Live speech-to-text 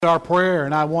Our prayer,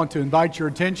 and I want to invite your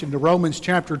attention to Romans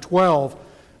chapter 12,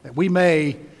 that we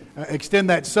may extend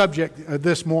that subject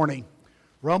this morning.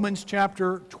 Romans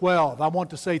chapter 12. I want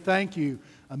to say thank you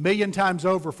a million times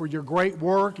over for your great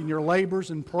work and your labors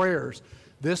and prayers.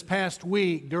 This past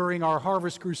week, during our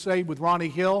Harvest Crusade with Ronnie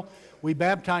Hill, we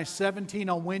baptized 17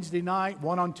 on Wednesday night,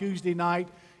 1 on Tuesday night,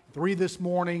 3 this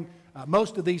morning.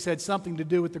 Most of these had something to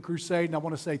do with the crusade, and I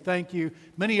want to say thank you.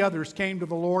 Many others came to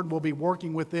the Lord, and we'll be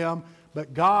working with them.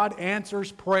 But God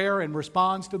answers prayer and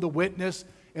responds to the witness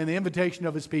and the invitation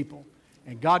of His people.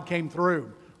 And God came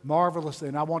through marvelously,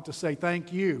 and I want to say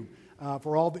thank you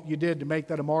for all that you did to make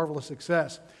that a marvelous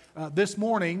success. This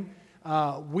morning,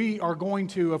 we are going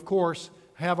to, of course,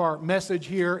 have our message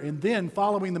here, and then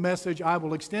following the message, I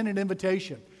will extend an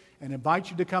invitation and invite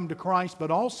you to come to Christ,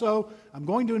 but also I'm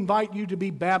going to invite you to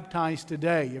be baptized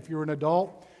today. If you're an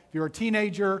adult, if you're a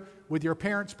teenager, with your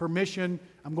parents' permission,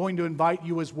 I'm going to invite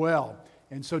you as well.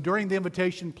 And so during the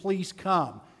invitation, please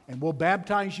come, and we'll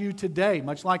baptize you today,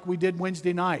 much like we did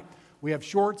Wednesday night. We have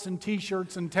shorts and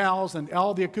t-shirts and towels and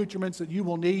all the accoutrements that you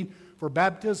will need for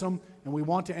baptism, and we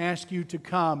want to ask you to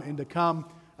come and to come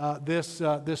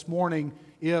this morning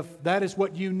if that is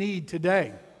what you need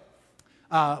today.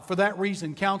 For that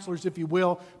reason, counselors, if you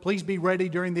will, please be ready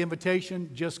during the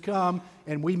invitation. Just come,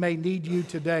 and we may need you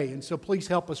today. And so please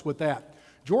help us with that.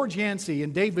 George Yancey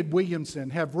and David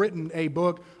Williamson have written a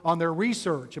book on their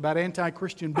research about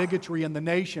anti-Christian bigotry in the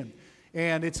nation.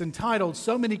 And it's entitled,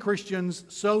 "So Many Christians,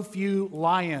 So Few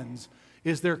Lions.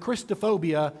 Is There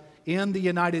Christophobia in the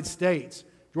United States?"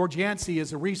 George Yancey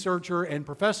is a researcher and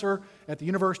professor at the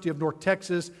University of North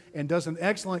Texas and does an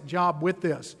excellent job with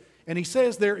this. And he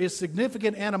says there is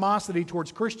significant animosity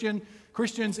towards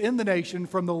Christians in the nation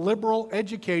from the liberal,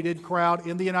 educated crowd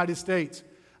in the United States,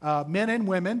 men and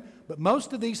women, but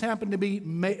most of these happen to be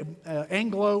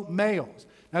Anglo males.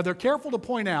 Now, they're careful to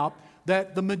point out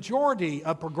that the majority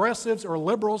of progressives or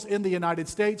liberals in the United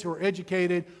States who are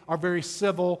educated are very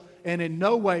civil and in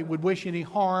no way would wish any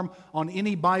harm on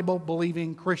any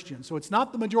Bible-believing Christian. So it's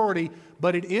not the majority,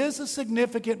 but it is a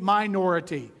significant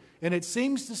minority. And it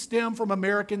seems to stem from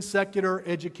American secular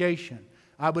education.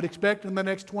 I would expect in the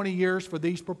next 20 years for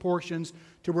these proportions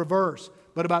to reverse.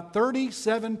 But about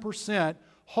 37%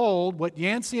 hold what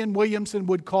Yancey and Williamson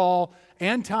would call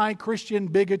anti-Christian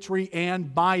bigotry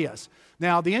and bias.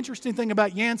 Now, the interesting thing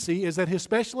about Yancey is that his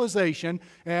specialization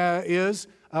is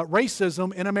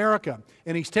racism in America.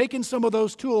 And he's taken some of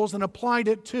those tools and applied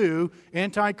it to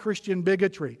anti-Christian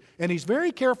bigotry. And he's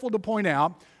very careful to point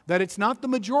out that it's not the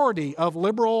majority of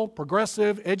liberal,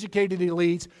 progressive, educated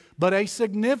elites, but a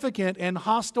significant and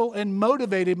hostile and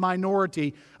motivated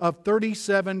minority of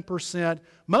 37%,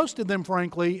 most of them,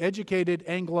 frankly, educated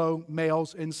Anglo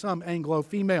males and some Anglo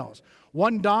females.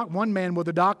 One man with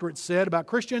a doctorate said about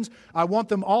Christians, "I want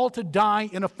them all to die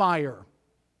in a fire."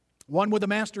 One with a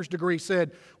master's degree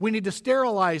said, "We need to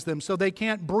sterilize them so they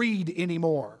can't breed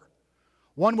anymore."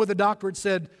 One with a doctorate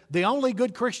said, "The only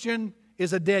good Christian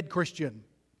is a dead Christian.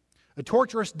 A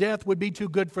torturous death would be too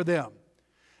good for them."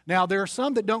 Now, there are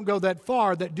some that don't go that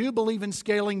far, that do believe in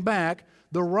scaling back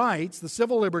the rights, the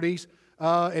civil liberties,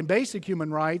 and basic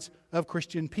human rights of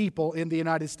Christian people in the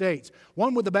United States.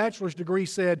 One with a bachelor's degree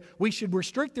said, "We should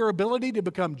restrict their ability to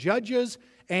become judges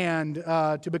and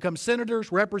to become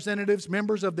senators, representatives,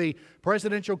 members of the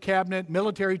presidential cabinet,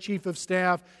 military chief of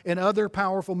staff, and other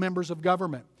powerful members of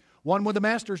government." One with a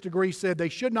master's degree said they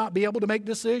should not be able to make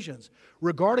decisions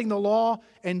regarding the law,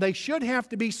 and they should have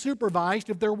to be supervised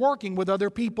if they're working with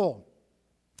other people.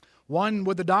 One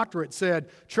with a doctorate said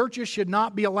churches should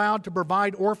not be allowed to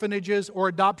provide orphanages or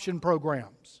adoption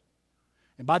programs.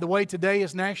 And by the way, today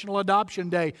is National Adoption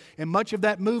Day, and much of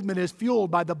that movement is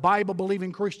fueled by the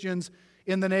Bible-believing Christians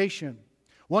in the nation.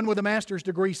 One with a master's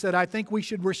degree said, "I think we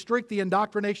should restrict the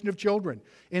indoctrination of children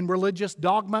in religious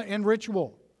dogma and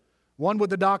ritual." One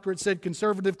with a doctorate said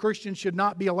conservative Christians should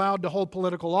not be allowed to hold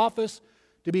political office,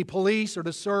 to be police, or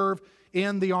to serve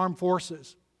in the armed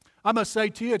forces. I must say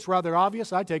to you, it's rather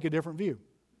obvious, I take a different view.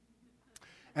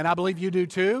 And I believe you do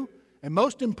too. And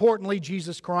most importantly,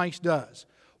 Jesus Christ does.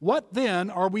 What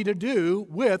then are we to do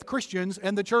with Christians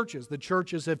and the churches? The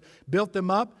churches have built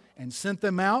them up and sent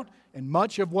them out. And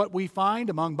much of what we find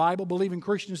among Bible-believing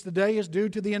Christians today is due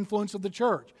to the influence of the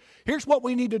church. Here's what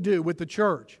we need to do with the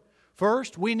church.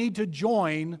 First, we need to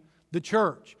join the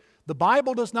church. The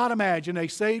Bible does not imagine a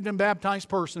saved and baptized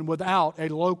person without a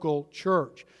local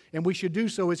church. And we should do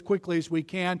so as quickly as we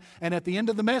can. And at the end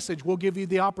of the message, we'll give you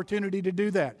the opportunity to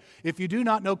do that. If you do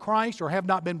not know Christ or have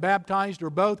not been baptized or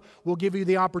both, we'll give you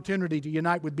the opportunity to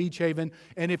unite with Beach Haven.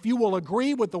 And if you will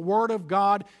agree with the Word of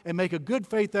God and make a good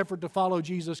faith effort to follow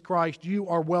Jesus Christ, you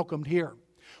are welcomed here.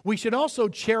 We should also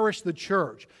cherish the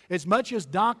church as much as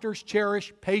doctors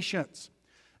cherish patients.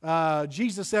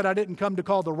 Jesus said, I didn't come to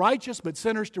call the righteous, but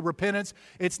sinners to repentance.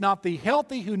 It's not the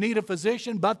healthy who need a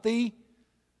physician, but the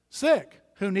sick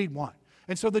who need one.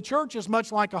 And so the church is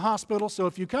much like a hospital. So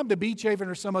if you come to Beach Haven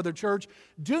or some other church,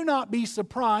 do not be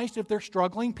surprised if there's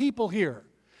struggling people here,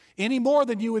 any more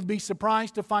than you would be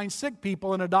surprised to find sick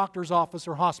people in a doctor's office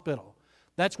or hospital.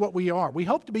 That's what we are. We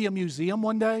hope to be a museum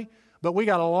one day, but we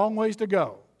got a long ways to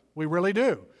go. We really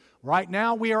do. Right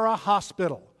now we are a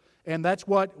hospital. And that's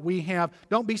what we have.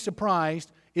 Don't be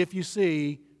surprised if you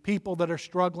see people that are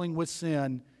struggling with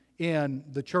sin in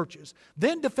the churches.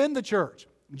 Then defend the church.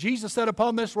 Jesus said,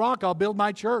 upon this rock I'll build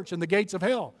my church, and the gates of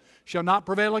hell shall not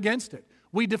prevail against it.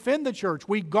 We defend the church.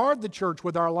 We guard the church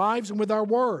with our lives and with our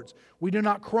words. We do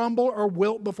not crumble or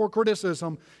wilt before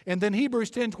criticism. And then Hebrews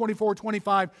 10, 24,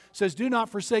 25 says, do not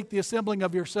forsake the assembling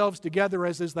of yourselves together,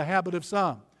 as is the habit of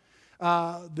some.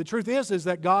 The truth is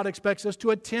that God expects us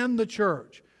to attend the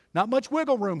church. Not much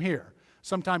wiggle room here.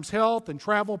 Sometimes health and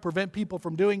travel prevent people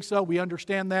from doing so. We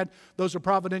understand that. Those are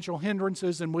providential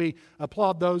hindrances, and we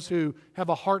applaud those who have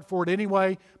a heart for it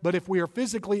anyway. But if we are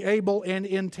physically able and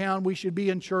in town, we should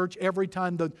be in church every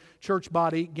time the church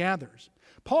body gathers.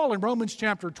 Paul in Romans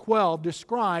chapter 12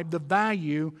 described the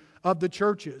value of the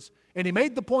churches. And he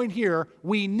made the point here,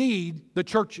 we need the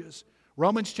churches.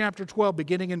 Romans chapter 12,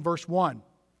 beginning in verse 1.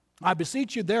 I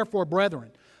beseech you therefore,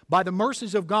 brethren, by the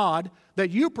mercies of God,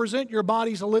 that you present your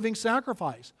bodies a living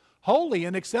sacrifice, holy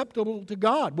and acceptable to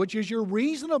God, which is your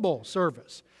reasonable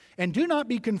service. And do not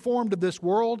be conformed to this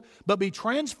world, but be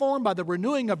transformed by the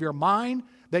renewing of your mind,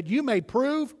 that you may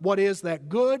prove what is that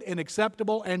good and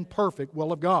acceptable and perfect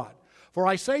will of God. For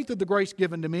I say through the grace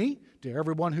given to me, to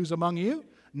everyone who's among you,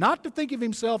 not to think of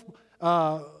himself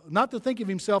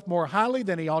more highly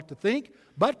than he ought to think,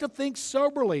 but to think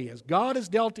soberly, as God has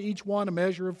dealt to each one a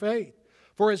measure of faith.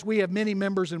 For as we have many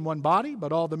members in one body,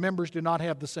 but all the members do not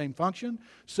have the same function,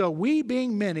 so we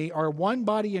being many are one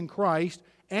body in Christ,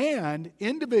 and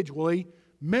individually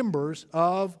members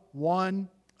of one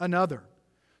another.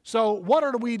 So what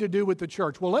are we to do with the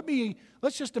church? Well,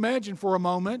 let's just imagine for a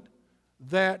moment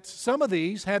that some of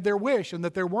these had their wish and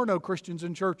that there were no Christians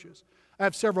in churches. I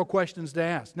have several questions to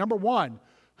ask. Number one,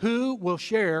 who will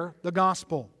share the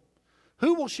gospel?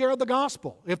 Who will share the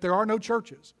gospel if there are no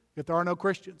churches, if there are no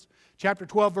Christians? Chapter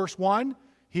 12, verse 1,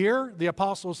 here the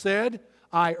apostle said,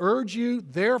 I urge you,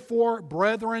 therefore,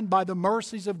 brethren, by the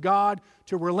mercies of God,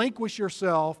 to relinquish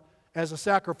yourself as a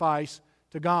sacrifice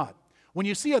to God. When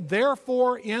you see a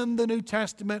therefore in the New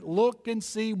Testament, look and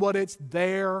see what it's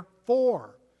there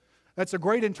for. That's a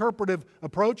great interpretive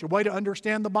approach, a way to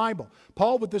understand the Bible.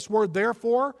 Paul, with this word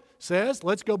therefore, says,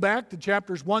 let's go back to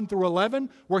chapters 1 through 11,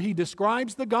 where he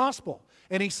describes the gospel.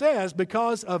 And he says,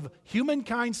 because of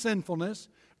humankind's sinfulness,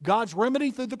 God's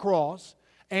remedy through the cross,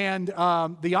 and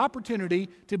the opportunity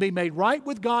to be made right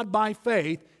with God by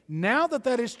faith, now that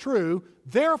that is true,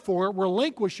 therefore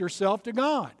relinquish yourself to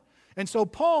God. And so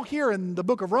Paul here in the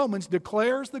book of Romans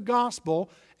declares the gospel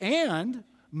and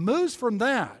moves from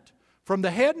that, from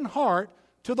the head and heart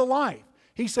to the life.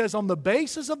 He says, on the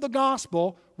basis of the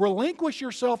gospel, relinquish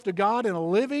yourself to God in a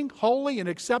living, holy, and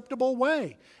acceptable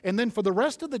way. And then for the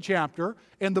rest of the chapter,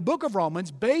 in the book of Romans,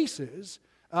 bases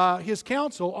his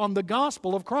counsel on the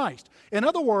gospel of Christ. In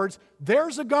other words,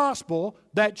 there's a gospel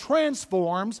that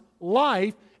transforms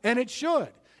life, and it should.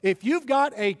 If you've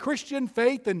got a Christian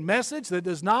faith and message that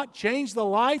does not change the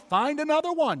life, find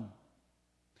another one.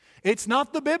 It's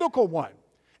not the biblical one,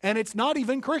 and it's not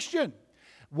even Christian.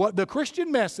 What the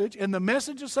Christian message and the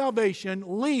message of salvation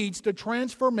leads to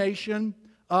transformation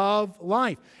of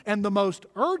life. And the most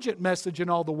urgent message in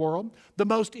all the world, the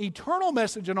most eternal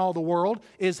message in all the world,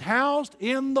 is housed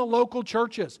in the local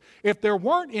churches. If there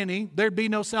weren't any, there'd be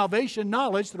no salvation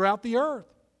knowledge throughout the earth.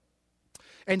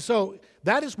 And so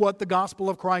that is what the gospel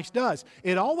of Christ does.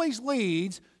 It always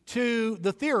leads to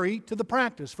the theory to the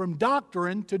practice, from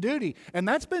doctrine to duty. And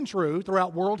that's been true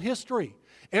throughout world history.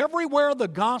 Everywhere the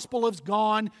gospel has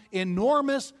gone,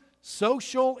 enormous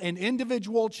social and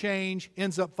individual change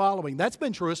ends up following. That's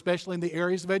been true especially in the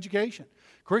areas of education.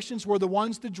 Christians were the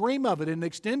ones to dream of it and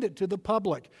extend it to the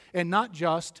public, and not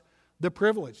just the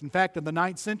privileged. In fact, in the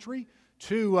 9th century,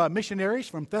 two missionaries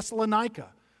from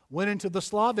Thessalonica went into the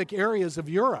Slavic areas of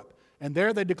Europe, and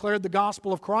there they declared the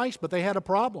gospel of Christ, but they had a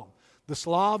problem. The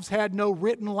Slavs had no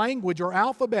written language or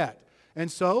alphabet,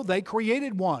 and so they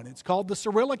created one. It's called the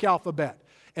Cyrillic alphabet.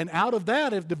 And out of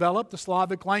that have developed the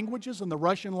Slavic languages and the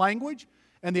Russian language.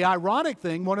 And the ironic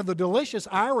thing, one of the delicious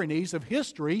ironies of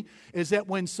history, is that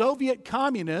when Soviet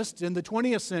communists in the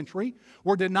 20th century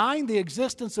were denying the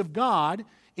existence of God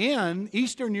in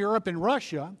Eastern Europe and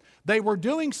Russia, they were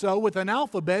doing so with an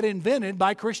alphabet invented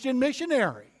by Christian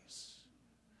missionaries.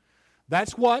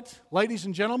 That's what, ladies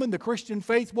and gentlemen, the Christian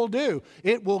faith will do.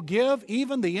 It will give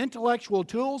even the intellectual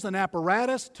tools and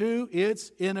apparatus to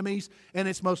its enemies and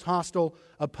its most hostile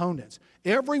opponents.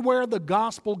 Everywhere the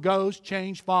gospel goes,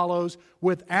 change follows.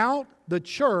 Without the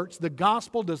church, the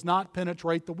gospel does not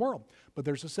penetrate the world. But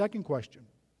there's a second question.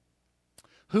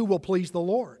 Who will please the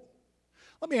Lord?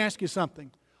 Let me ask you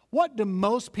something. What do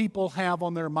most people have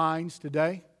on their minds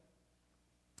today?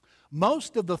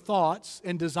 Most of the thoughts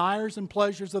and desires and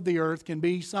pleasures of the earth can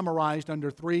be summarized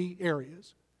under three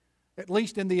areas, at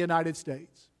least in the United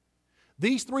States.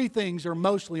 These three things are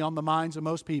mostly on the minds of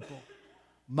most people: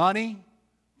 money,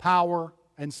 power,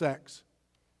 and sex.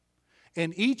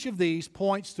 And each of these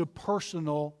points to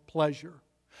personal pleasure.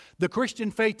 The Christian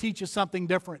faith teaches something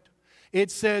different.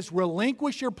 It says,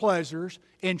 relinquish your pleasures,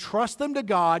 entrust them to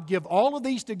God, give all of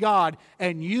these to God,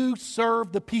 and you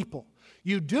serve the people.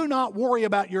 You do not worry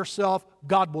about yourself.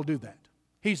 God will do that.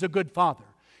 He's a good Father.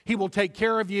 He will take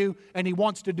care of you, and He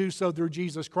wants to do so through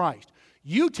Jesus Christ.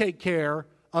 You take care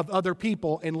of other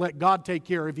people and let God take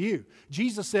care of you.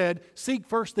 Jesus said, seek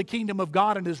first the kingdom of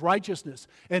God and His righteousness,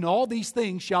 and all these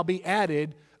things shall be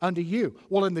added unto you.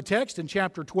 Well, in the text in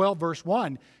chapter 12, verse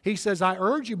 1, He says, I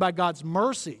urge you by God's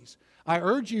mercies, I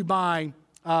urge you by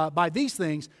these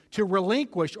things to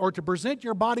relinquish or to present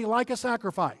your body like a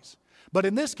sacrifice. But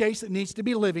in this case, it needs to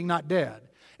be living, not dead.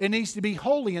 It needs to be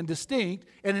holy and distinct,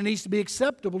 and it needs to be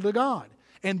acceptable to God.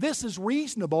 And this is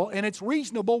reasonable, and it's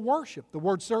reasonable worship. The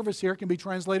word service here can be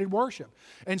translated worship.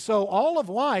 And so all of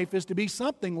life is to be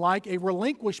something like a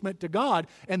relinquishment to God,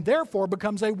 and therefore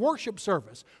becomes a worship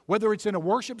service. Whether it's in a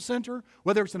worship center,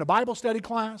 whether it's in a Bible study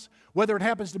class, whether it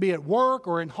happens to be at work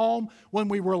or in home, when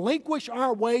we relinquish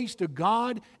our ways to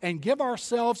God and give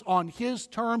ourselves on His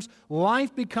terms,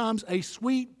 life becomes a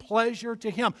sweet pleasure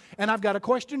to Him. And I've got a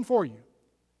question for you.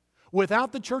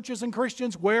 Without the churches and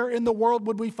Christians, where in the world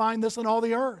would we find this in all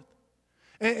the earth?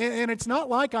 And it's not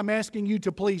like I'm asking you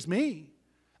to please me.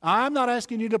 I'm not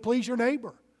asking you to please your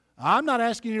neighbor. I'm not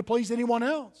asking you to please anyone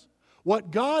else.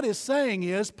 What God is saying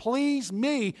is, please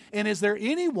me. And is there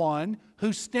anyone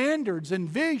whose standards and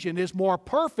vision is more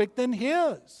perfect than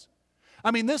His?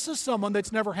 I mean, this is someone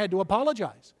that's never had to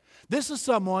apologize. This is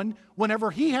someone,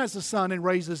 whenever He has a son and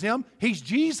raises him, He's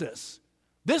Jesus.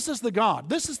 This is the God.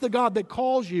 This is the God that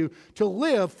calls you to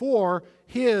live for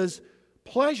His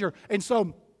pleasure. And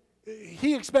so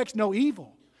He expects no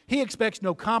evil. He expects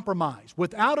no compromise.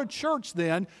 Without a church,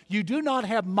 then, you do not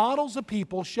have models of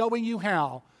people showing you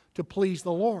how to please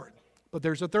the Lord. But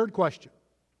there's a third question.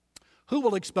 Who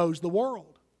will expose the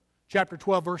world? Chapter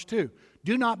 12, verse 2.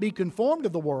 Do not be conformed to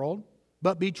the world,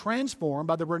 but be transformed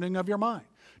by the renewing of your mind.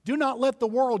 Do not let the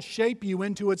world shape you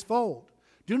into its fold.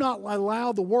 Do not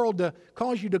allow the world to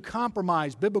cause you to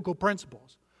compromise biblical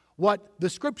principles. What the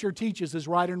Scripture teaches is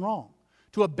right and wrong.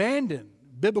 To abandon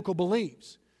biblical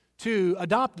beliefs. To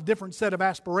adopt a different set of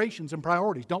aspirations and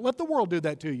priorities. Don't let the world do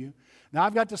that to you. Now,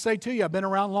 I've got to say to you, I've been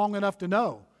around long enough to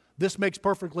know this makes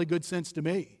perfectly good sense to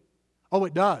me. Oh,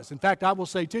 it does. In fact, I will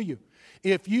say to you,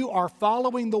 if you are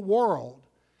following the world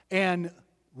and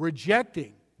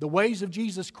rejecting the ways of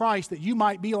Jesus Christ that you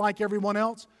might be like everyone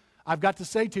else, I've got to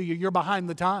say to you, you're behind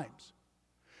the times.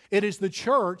 It is the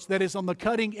church that is on the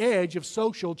cutting edge of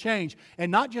social change.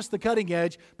 And not just the cutting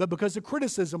edge, but because of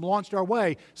criticism launched our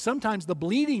way, sometimes the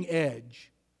bleeding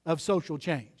edge of social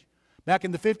change. Back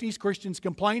in the 50s, Christians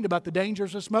complained about the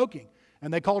dangers of smoking.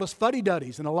 And they called us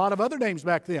fuddy-duddies and a lot of other names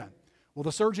back then. Well,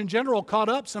 the Surgeon General caught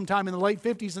up sometime in the late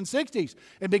 50s and 60s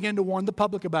and began to warn the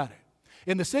public about it.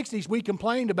 In the 60s, we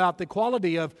complained about the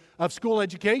quality of school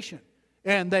education.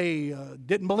 And they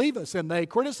didn't believe us, and they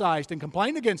criticized and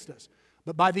complained against us.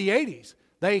 But by the 80s,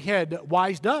 they had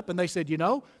wised up, and they said, you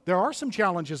know, there are some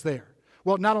challenges there.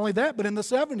 Well, not only that, but in the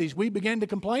 70s, we began to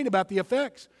complain about the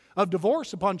effects of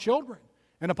divorce upon children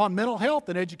and upon mental health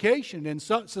and education and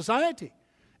society.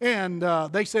 And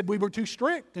they said we were too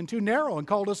strict and too narrow and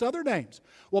called us other names.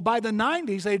 Well, by the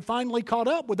 90s, they had finally caught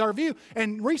up with our view,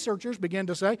 and researchers began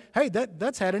to say, hey,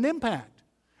 that's had an impact.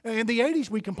 In the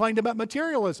 80s, we complained about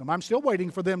materialism. I'm still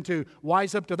waiting for them to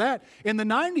wise up to that. In the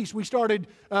 90s, we started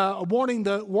warning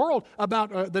the world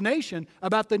about the nation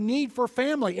about the need for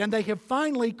family, and they have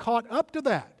finally caught up to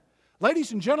that.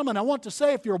 Ladies and gentlemen, I want to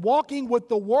say if you're walking with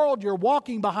the world, you're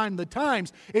walking behind the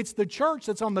times. It's the church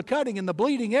that's on the cutting and the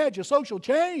bleeding edge of social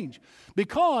change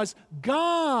because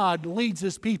God leads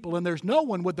His people, and there's no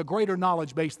one with a greater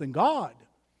knowledge base than God.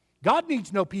 God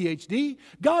needs no PhD.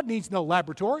 God needs no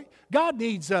laboratory. God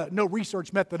needs no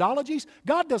research methodologies.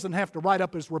 God doesn't have to write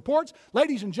up his reports.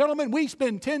 Ladies and gentlemen, we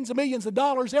spend tens of millions of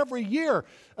dollars every year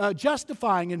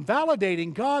justifying and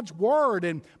validating God's Word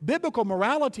and biblical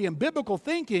morality and biblical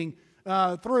thinking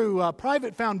through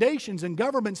private foundations and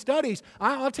government studies.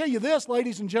 I'll tell you this,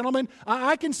 ladies and gentlemen,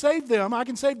 I can save them. I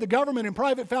can save the government and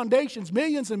private foundations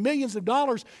millions and millions of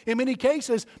dollars in many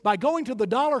cases by going to the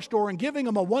dollar store and giving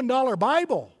them a $1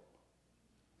 Bible.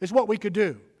 Is what we could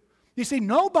do. You see,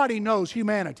 nobody knows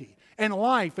humanity and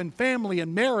life and family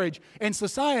and marriage and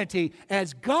society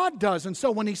as God does. And so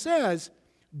when he says,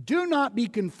 do not be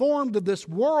conformed to this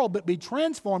world, but be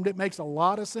transformed, it makes a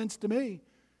lot of sense to me.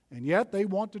 And yet they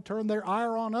want to turn their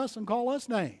ire on us and call us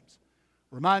names.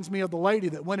 Reminds me of the lady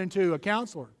that went into a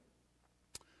counselor,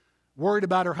 worried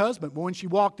about her husband. But when she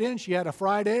walked in, she had a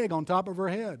fried egg on top of her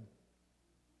head.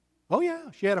 Oh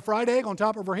yeah, she had a fried egg on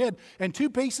top of her head and 2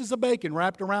 pieces of bacon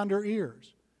wrapped around her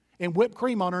ears and whipped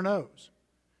cream on her nose.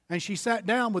 And she sat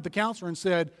down with the counselor and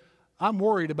said, I'm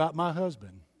worried about my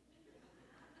husband.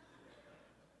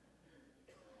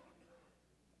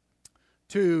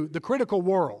 To the critical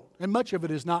world, and much of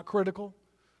it is not critical,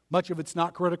 much of it's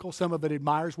not critical, some of it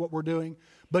admires what we're doing,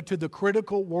 but to the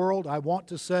critical world, I want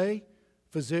to say,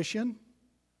 physician,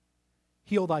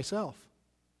 heal thyself.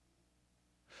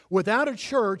 Without a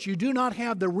church, you do not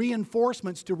have the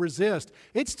reinforcements to resist.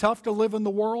 It's tough to live in the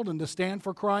world and to stand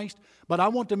for Christ, but I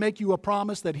want to make you a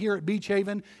promise that here at Beach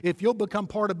Haven, if you'll become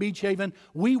part of Beach Haven,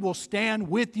 we will stand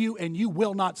with you and you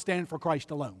will not stand for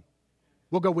Christ alone.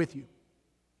 We'll go with you.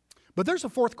 But there's a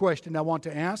fourth question I want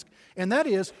to ask, and that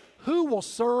is, who will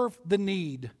serve the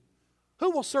need?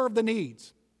 Who will serve the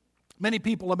needs? Many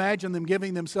people imagine them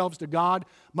giving themselves to God,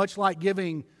 much like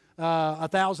giving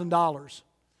 $1,000.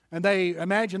 And they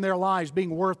imagine their lives being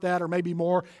worth that or maybe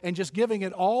more and just giving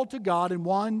it all to God in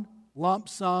one lump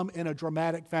sum in a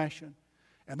dramatic fashion.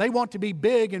 And they want to be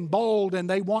big and bold and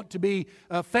they want to be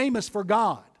famous for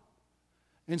God.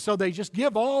 And so they just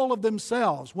give all of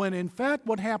themselves when in fact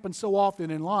what happens so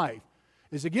often in life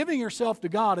is that giving yourself to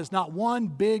God is not one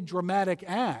big dramatic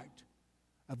act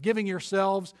of giving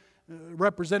yourselves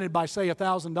represented by say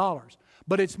 $1,000.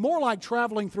 But it's more like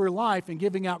traveling through life and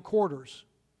giving out quarters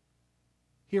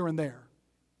here and there.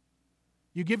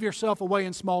 You give yourself away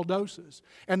in small doses.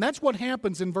 And that's what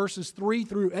happens in verses 3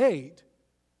 through 8.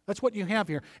 That's what you have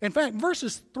here. In fact,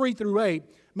 verses 3 through 8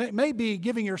 may be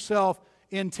giving yourself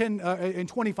in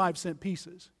 25-cent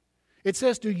pieces. It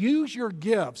says to use your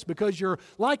gifts because you're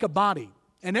like a body.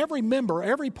 And every member,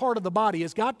 every part of the body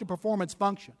has got to perform its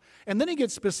function. And then he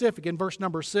gets specific in verse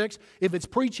number 6. If it's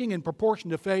preaching in proportion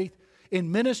to faith, in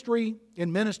ministry,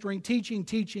 in ministering, teaching,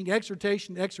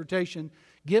 exhortation,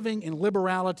 giving in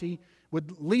liberality,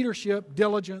 with leadership,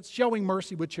 diligence, showing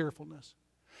mercy with cheerfulness.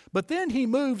 But then he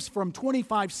moves from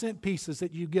 25-cent pieces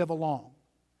that you give along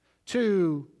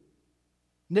to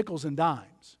nickels and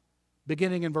dimes,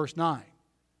 beginning in verse 9.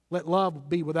 Let love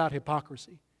be without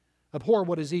hypocrisy. Abhor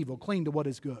what is evil, cling to what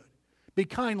is good. Be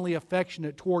kindly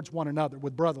affectionate towards one another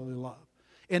with brotherly love.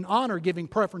 In honor, giving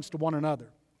preference to one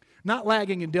another. Not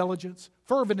lagging in diligence,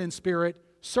 fervent in spirit,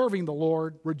 serving the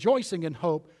Lord, rejoicing in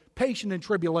hope, patient in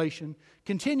tribulation,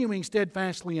 continuing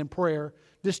steadfastly in prayer,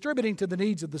 distributing to the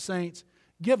needs of the saints,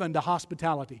 given to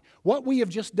hospitality. What we have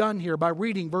just done here by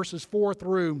reading verses 4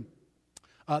 through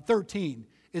 13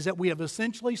 is that we have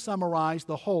essentially summarized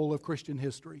the whole of Christian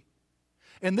history.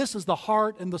 And this is the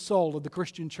heart and the soul of the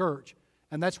Christian church.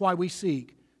 And that's why we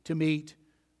seek to meet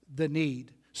the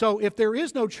need. So if there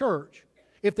is no church,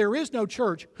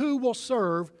 who will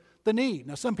serve the need?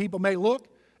 Now some people may look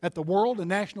at the world and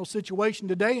national situation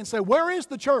today and say, where is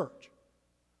the church?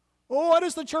 Well, what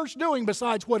is the church doing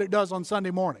besides what it does on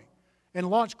Sunday morning? And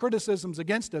launch criticisms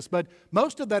against us. But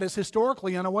most of that is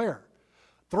historically unaware.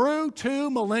 Through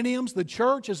 2 millenniums, the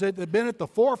church has been at the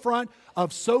forefront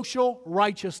of social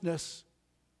righteousness.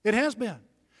 It has been.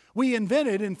 We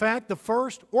invented, in fact, the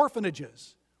first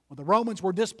orphanages. When the Romans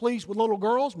were displeased with little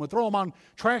girls and would throw them on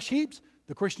trash heaps,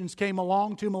 the Christians came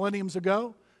along 2 millenniums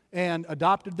ago and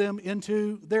adopted them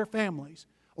into their families.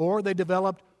 Or they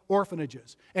developed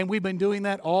orphanages. And we've been doing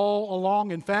that all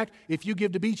along. In fact, if you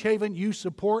give to Beach Haven, you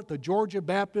support the Georgia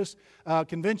Baptist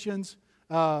Convention's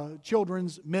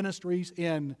children's ministries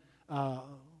in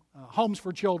homes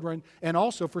for children and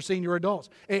also for senior adults.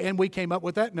 And we came up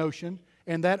with that notion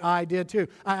and that idea too.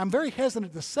 I'm very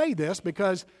hesitant to say this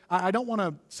because I don't want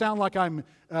to sound like I'm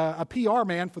a PR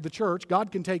man for the church. God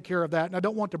can take care of that, and I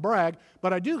don't want to brag,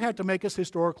 but I do have to make us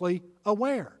historically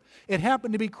aware. It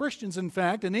happened to be Christians, in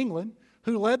fact, in England,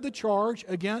 who led the charge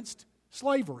against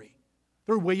slavery.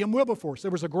 through William Wilberforce.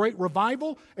 There was a great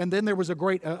revival, and then there was a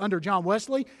great, under John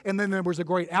Wesley, and then there was a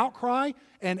great outcry.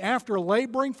 And after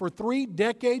laboring for 3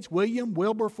 decades, William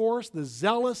Wilberforce, the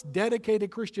zealous,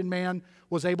 dedicated Christian man,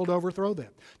 was able to overthrow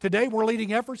them. Today, we're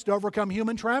leading efforts to overcome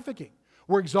human trafficking.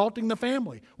 We're exalting the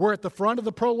family. We're at the front of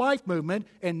the pro-life movement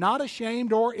and not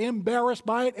ashamed or embarrassed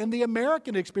by it. And the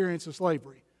American experience of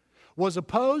slavery was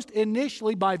opposed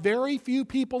initially by very few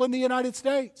people in the United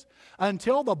States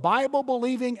until the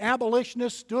Bible-believing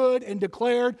abolitionists stood and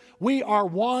declared, we are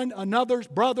one another's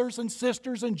brothers and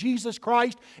sisters in Jesus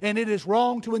Christ, and it is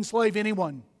wrong to enslave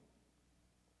anyone.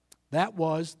 That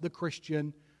was the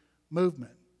Christian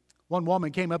movement. One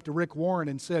woman came up to Rick Warren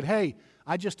and said, hey,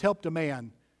 I just helped a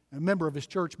man, a member of his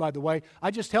church, by the way. I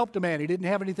just helped a man. He didn't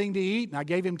have anything to eat, and I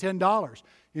gave him $10.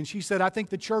 And she said, I think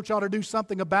the church ought to do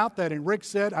something about that. And Rick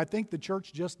said, I think the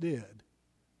church just did. And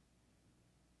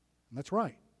that's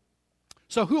right.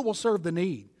 So who will serve the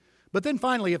need? But then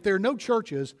finally, if there are no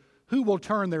churches, who will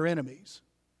turn their enemies?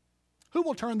 Who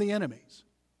will turn the enemies?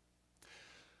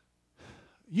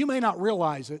 You may not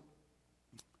realize it,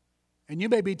 and you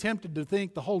may be tempted to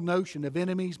think the whole notion of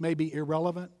enemies may be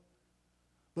irrelevant.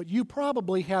 But you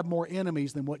probably have more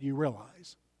enemies than what you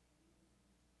realize.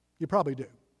 You probably do.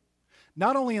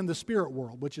 Not only in the spirit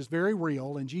world, which is very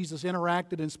real, and Jesus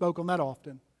interacted and spoke on that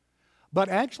often, but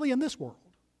actually in this world.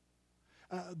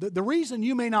 The reason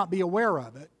you may not be aware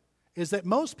of it is that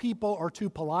most people are too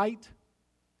polite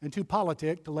and too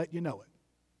politic to let you know it.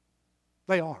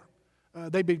 They are.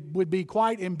 They would be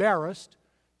quite embarrassed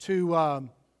to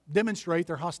demonstrate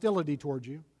their hostility towards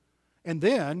you. And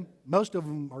then, most of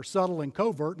them are subtle and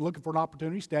covert and looking for an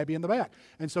opportunity to stab you in the back.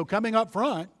 And so coming up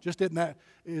front just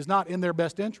is not in their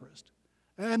best interest.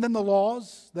 And then the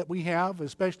laws that we have,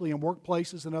 especially in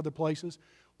workplaces and other places,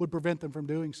 would prevent them from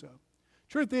doing so.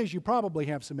 Truth is, you probably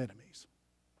have some enemies.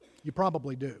 You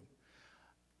probably do.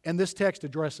 And this text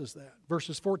addresses that,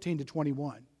 verses 14 to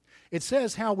 21. It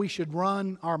says how we should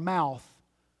run our mouth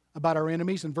about our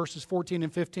enemies in verses 14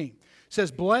 and 15. It says,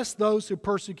 bless those who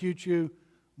persecute you.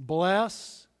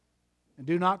 Bless and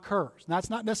do not curse. Now, that's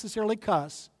not necessarily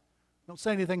cuss. Don't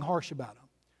say anything harsh about them.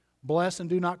 Bless and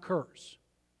do not curse.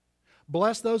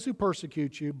 Bless those who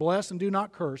persecute you. Bless and do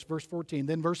not curse. Verse 14.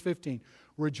 Then verse 15.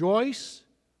 Rejoice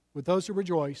with those who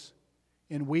rejoice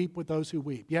and weep with those who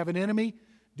weep. You have an enemy,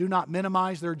 do not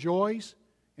minimize their joys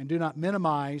and do not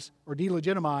minimize or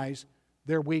delegitimize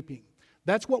their weeping.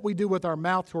 That's what we do with our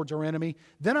mouth towards our enemy.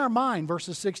 Then our mind,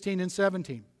 verses 16 and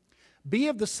 17. Be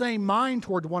of the same mind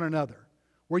toward one another.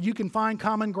 Where you can find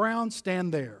common ground,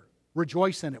 stand there.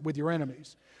 Rejoice in it with your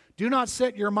enemies. Do not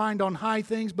set your mind on high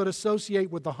things, but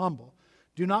associate with the humble.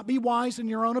 Do not be wise in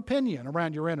your own opinion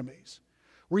around your enemies.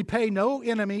 Repay no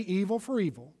enemy evil for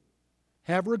evil.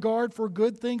 Have regard for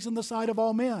good things in the sight of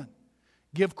all men.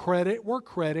 Give credit where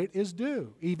credit is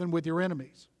due, even with your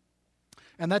enemies.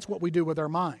 And that's what we do with our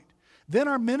mind. Then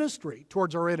our ministry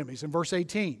towards our enemies in verse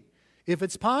 18. If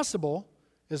it's possible,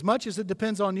 as much as it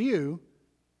depends on you,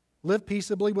 live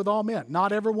peaceably with all men.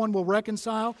 Not everyone will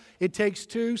reconcile. It takes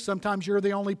two. Sometimes you're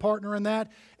the only partner in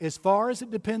that. As far as it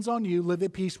depends on you, live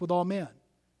at peace with all men.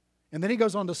 And then he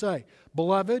goes on to say,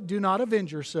 Beloved, do not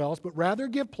avenge yourselves, but rather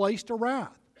give place to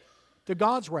wrath, to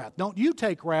God's wrath. Don't you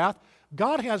take wrath.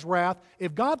 God has wrath.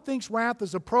 If God thinks wrath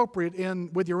is appropriate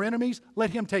with your enemies,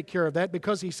 let Him take care of that,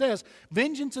 because He says,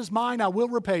 vengeance is mine, I will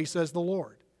repay, says the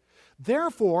Lord.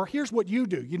 Therefore, here's what you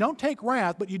do. You don't take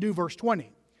wrath, but you do verse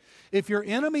 20. If your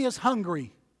enemy is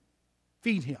hungry,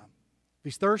 feed him. If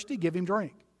he's thirsty, give him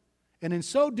drink. And in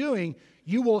so doing,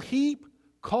 you will heap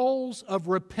coals of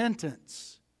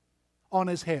repentance on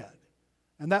his head.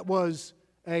 And that was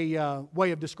a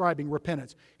way of describing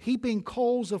repentance. Heaping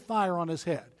coals of fire on his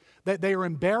head. That they are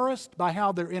embarrassed by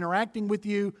how they're interacting with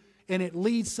you, and it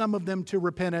leads some of them to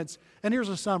repentance. And here's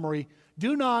a summary.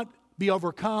 Do not be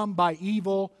overcome by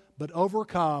evil, but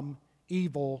overcome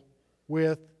evil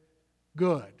with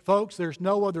good. Folks, there's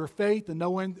no other faith and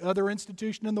no other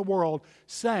institution in the world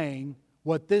saying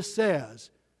what this says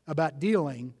about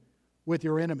dealing with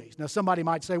your enemies. Now, somebody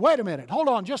might say, wait a minute, hold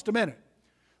on just a minute.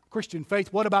 Christian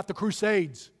faith, what about the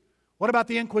Crusades? What about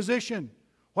the Inquisition?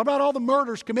 What about all the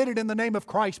murders committed in the name of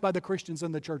Christ by the Christians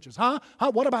in the churches?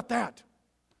 What about that?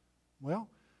 Well,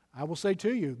 I will say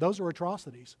to you, those are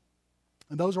atrocities.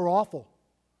 And those are awful.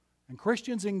 And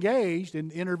Christians engaged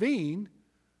and intervened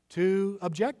to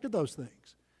object to those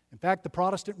things. In fact, the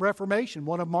Protestant Reformation,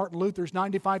 one of Martin Luther's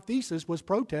 95 Theses, was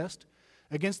protest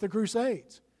against the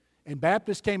Crusades. And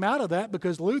Baptists came out of that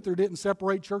because Luther didn't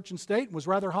separate church and state and was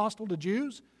rather hostile to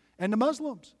Jews and to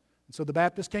Muslims. And so the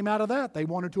Baptists came out of that. They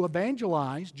wanted to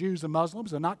evangelize Jews and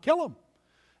Muslims and not kill them.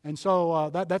 And so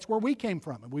that's where we came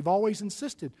from. And we've always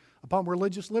insisted upon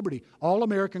religious liberty. All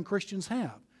American Christians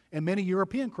have, and many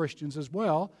European Christians as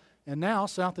well. And now,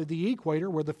 south of the equator,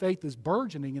 where the faith is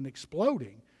burgeoning and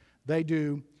exploding, they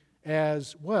do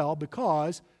as well,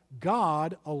 because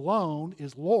God alone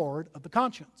is Lord of the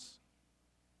conscience.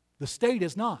 The state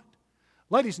is not.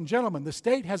 Ladies and gentlemen, the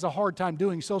state has a hard time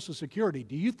doing Social Security.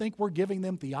 Do you think we're giving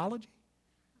them theology?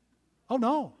 Oh,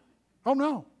 no. Oh,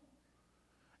 no.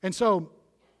 And so,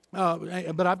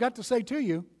 but I've got to say to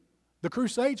you, the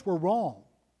Crusades were wrong.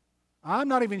 I'm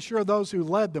not even sure those who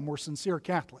led them were sincere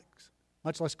Catholics,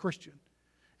 much less Christian.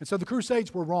 And so the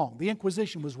Crusades were wrong. The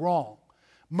Inquisition was wrong.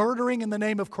 Murdering in the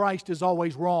name of Christ is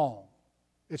always wrong.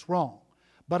 It's wrong.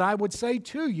 But I would say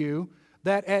to you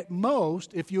that at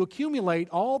most, if you accumulate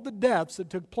all the deaths that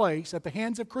took place at the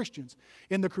hands of Christians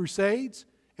in the Crusades,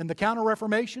 in the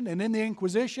Counter-Reformation, and in the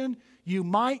Inquisition, you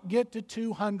might get to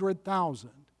 200,000.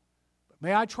 But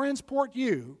may I transport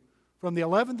you from the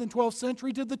 11th and 12th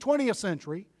century to the 20th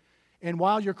century, and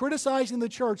while you're criticizing the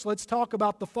church, let's talk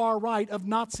about the far right of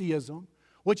Nazism,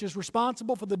 which is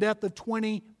responsible for the death of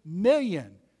 20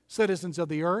 million citizens of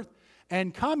the earth,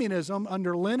 and communism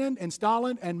under Lenin and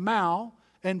Stalin and Mao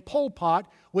and Pol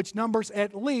Pot, which numbers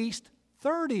at least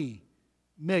 30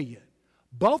 million.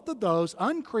 Both of those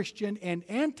unchristian and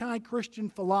anti-Christian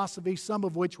philosophies, some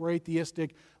of which were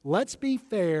atheistic. Let's be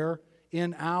fair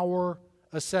in our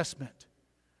assessment.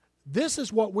 This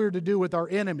is what we're to do with our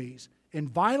enemies, and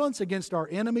violence against our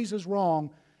enemies is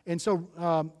wrong, and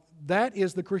so that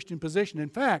is the Christian position. In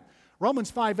fact,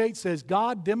 Romans 5:8 says,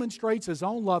 God demonstrates His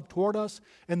own love toward us,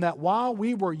 and that while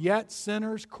we were yet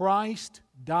sinners, Christ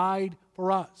died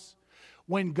for us.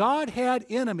 When God had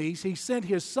enemies, He sent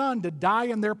His Son to die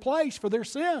in their place for their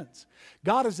sins.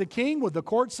 God is a king with a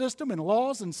court system and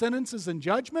laws and sentences and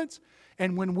judgments.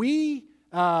 And when we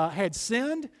had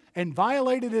sinned and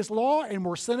violated His law and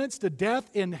were sentenced to death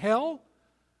in hell,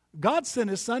 God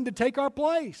sent His Son to take our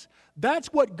place.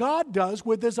 That's what God does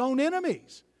with His own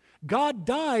enemies. God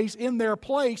dies in their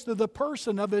place through the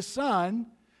person of His Son,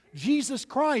 Jesus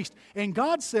Christ. And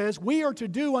God says we are to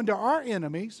do unto our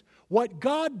enemies what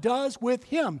God does with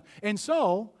Him. And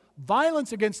so,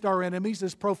 violence against our enemies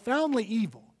is profoundly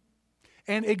evil.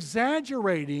 And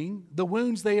exaggerating the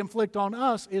wounds they inflict on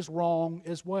us is wrong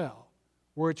as well.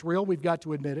 Where it's real, we've got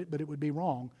to admit it, but it would be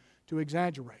wrong to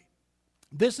exaggerate.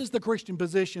 This is the Christian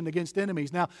position against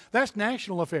enemies. Now, that's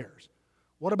national affairs.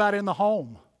 What about in the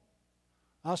home?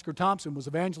 Oscar Thompson was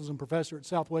evangelism professor at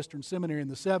Southwestern Seminary in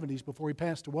the 70s before he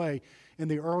passed away in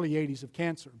the early 80s of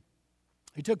cancer.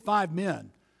 He took 5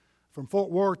 men from Fort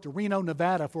Worth to Reno,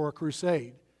 Nevada for a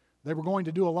crusade. They were going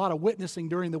to do a lot of witnessing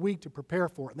during the week to prepare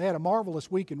for it. And they had a marvelous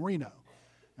week in Reno.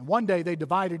 And one day they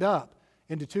divided up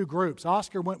into 2 groups.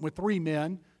 Oscar went with 3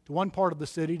 men to one part of the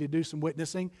city to do some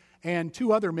witnessing, and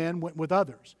 2 other men went with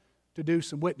others to do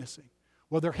some witnessing.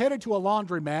 Well, they're headed to a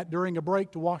laundromat during a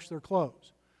break to wash their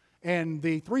clothes. And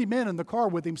the 3 men in the car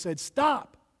with him said,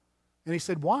 "Stop." And he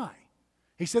said, "Why?"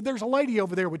 He said, "There's a lady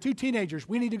over there with 2 teenagers.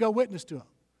 We need to go witness to them."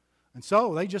 And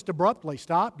so they just abruptly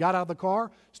stopped, got out of the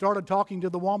car, started talking to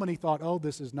the woman. He thought, oh,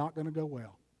 this is not going to go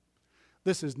well.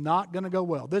 This is not going to go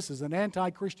well. This is an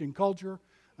anti-Christian culture.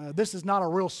 This is not a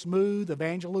real smooth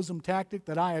evangelism tactic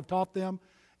that I have taught them.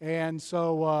 And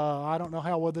so I don't know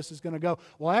how well this is going to go.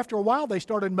 Well, after a while, they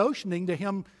started motioning to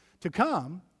him to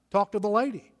come talk to the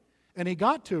lady. And he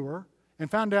got to her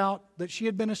and found out that she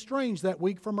had been estranged that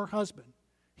week from her husband.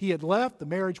 He had left, the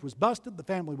marriage was busted, the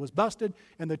family was busted,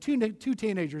 and the two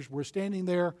teenagers were standing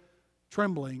there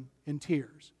trembling in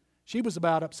tears. She was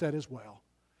about upset as well.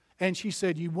 And she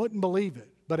said, "You wouldn't believe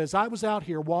it, but as I was out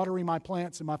here watering my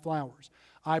plants and my flowers,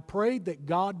 I prayed that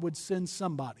God would send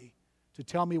somebody to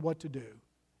tell me what to do,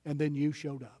 and then you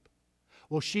showed up."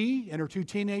 Well, she and her 2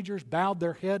 teenagers bowed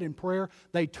their head in prayer.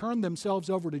 They turned themselves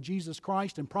over to Jesus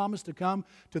Christ and promised to come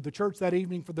to the church that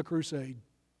evening for the crusade.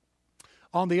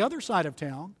 On the other side of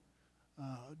town,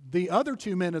 the other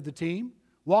 2 men of the team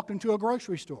walked into a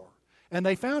grocery store, and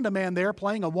they found a man there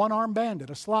playing a one-armed bandit,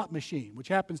 a slot machine, which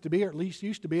happens to be, or at least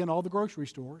used to be, in all the grocery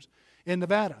stores in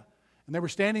Nevada. And they were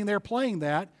standing there playing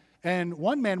that, and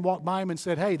one man walked by him and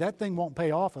said, "Hey, that thing won't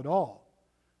pay off at all."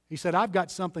 He said, "I've got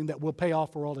something that will pay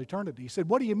off for all eternity." He said,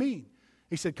 "What do you mean?"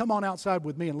 He said, "Come on outside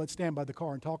with me and let's stand by the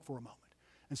car and talk for a moment."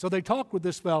 And so they talked with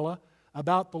this fella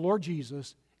about the Lord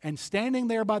Jesus. And standing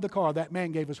there by the car, that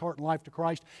man gave his heart and life to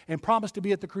Christ and promised to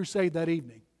be at the crusade that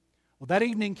evening. Well, that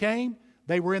evening came.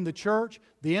 They were in the church.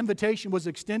 The invitation was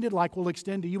extended like we'll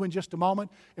extend to you in just a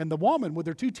moment. And the woman with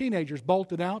her two teenagers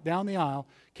bolted out down the aisle,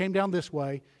 came down this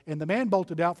way, and the man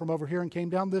bolted out from over here and came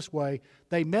down this way.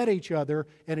 They met each other,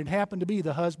 and it happened to be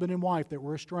the husband and wife that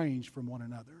were estranged from one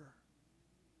another.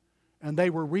 And they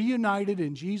were reunited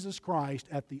in Jesus Christ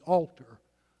at the altar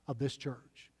of this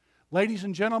church. Ladies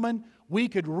and gentlemen, we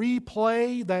could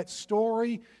replay that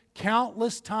story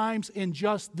countless times in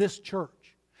just this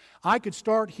church. I could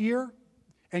start here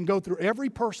and go through every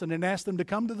person and ask them to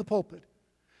come to the pulpit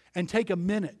and take a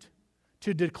minute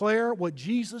to declare what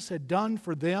Jesus had done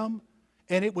for them,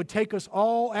 and it would take us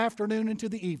all afternoon into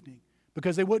the evening,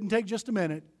 because they wouldn't take just a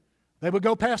minute. They would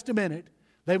go past a minute.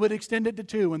 They would extend it to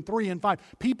 2 and 3 and 5.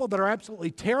 People that are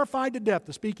absolutely terrified to death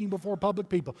of speaking before public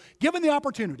people, given the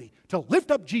opportunity to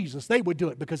lift up Jesus, they would do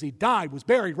it, because He died, was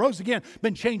buried, rose again,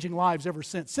 been changing lives ever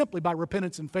since, simply by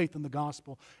repentance and faith in the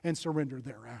gospel and surrender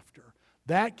thereafter.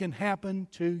 That can happen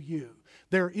to you.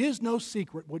 There is no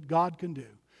secret what God can do.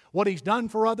 What He's done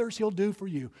for others, He'll do for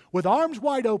you. With arms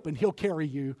wide open, He'll carry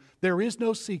you. There is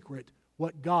no secret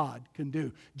what God can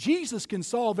do. Jesus can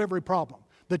solve every problem.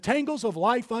 The tangles of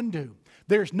life undo.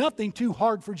 There's nothing too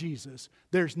hard for Jesus.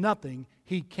 There's nothing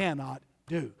He cannot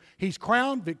do. He's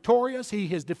crowned victorious. He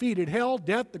has defeated hell,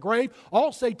 death, the grave,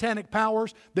 all satanic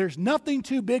powers. There's nothing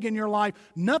too big in your life,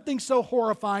 nothing so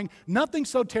horrifying, nothing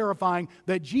so terrifying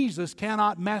that Jesus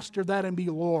cannot master that and be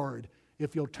Lord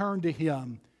if you'll turn to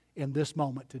Him in this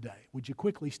moment today. Would you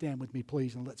quickly stand with me,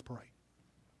 please, and let's pray.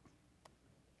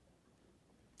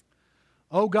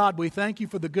 Oh God, we thank You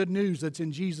for the good news that's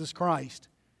in Jesus Christ.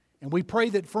 And we pray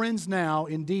that friends now,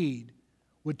 indeed,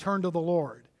 would turn to the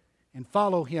Lord and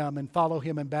follow Him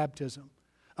in baptism.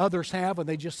 Others have, and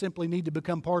they just simply need to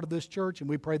become part of this church, and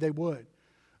we pray they would.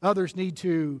 Others need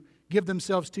to give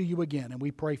themselves to You again, and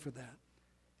we pray for that.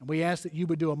 And we ask that You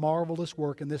would do a marvelous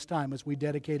work in this time as we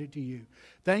dedicate it to You.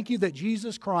 Thank You that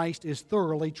Jesus Christ is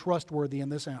thoroughly trustworthy in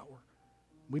this hour.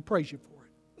 We praise You for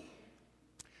it.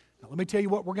 Now let me tell you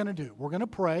what we're going to do. We're going to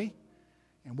pray.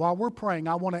 And while we're praying,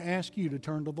 I want to ask you to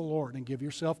turn to the Lord and give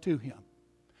yourself to Him.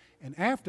 And after